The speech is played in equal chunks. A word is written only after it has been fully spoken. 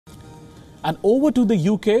And over to the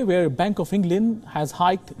UK, where Bank of England has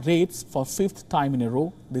hiked rates for fifth time in a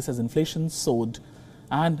row. This as inflation soared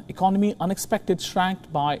and economy unexpected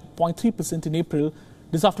shrank by 0.3% in April.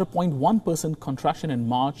 This after 0.1% contraction in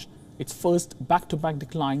March, its first back-to-back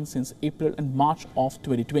decline since April and March of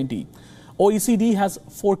 2020. OECD has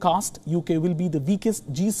forecast UK will be the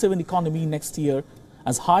weakest G7 economy next year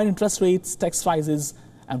as higher interest rates, tax rises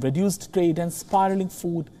and reduced trade and spiraling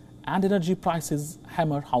food and energy prices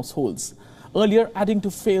hammer households. Earlier, adding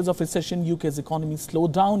to fears of recession, UK's economy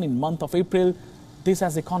slowed down in month of April. This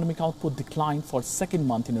as economic output declined for second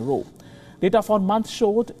month in a row. Data for month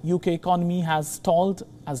showed UK economy has stalled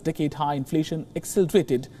as decade-high inflation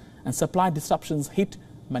accelerated and supply disruptions hit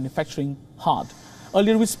manufacturing hard.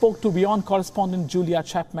 Earlier, we spoke to WION correspondent Julia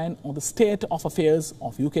Chapman on the state of affairs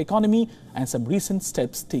of UK economy and some recent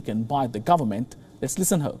steps taken by the government. Let's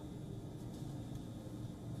listen to her.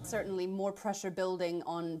 Certainly more pressure building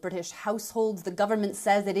on British households. The government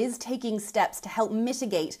says it is taking steps to help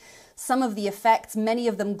mitigate some of the effects, many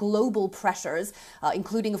of them global pressures,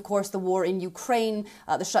 including, of course, the war in Ukraine,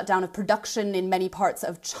 the shutdown of production in many parts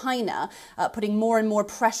of China, putting more and more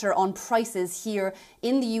pressure on prices here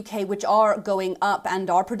in the UK, which are going up and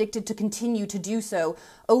are predicted to continue to do so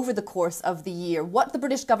over the course of the year. What the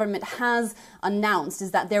British government has announced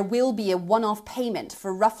is that there will be a one-off payment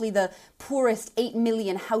for roughly the poorest 8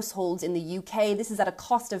 million households in the UK. This is at a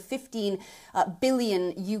cost of 15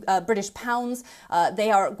 billion British pounds. They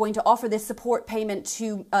are going to offer this support payment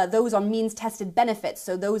to those on means-tested benefits,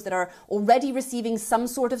 so those that are already receiving some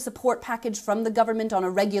sort of support package from the government on a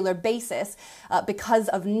regular basis because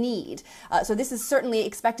of need. So this is certainly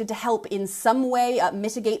expected to help in some way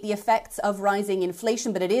mitigate the effects of rising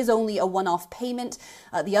inflation, but it is only a one-off payment.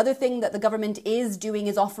 The other thing that the government is doing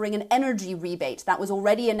is offering an energy rebate. That was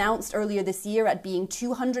already announced earlier this year at being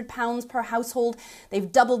 £200 per household. They've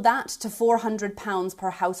doubled that to £400 per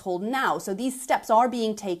household now. So these steps are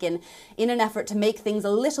being taken in an effort to make things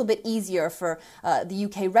a little bit easier for the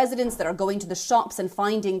UK residents that are going to the shops and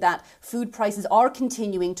finding that food prices are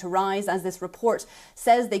continuing to rise. As this report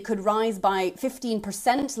says, they could rise by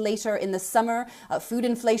 15% later in the summer. Food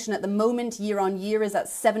inflation at the moment, year on year, is at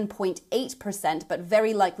 7.8%, but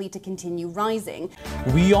very likely to continue rising.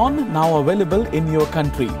 WION now available in your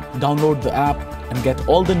country. Download the app and get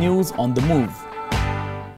all the news on the move.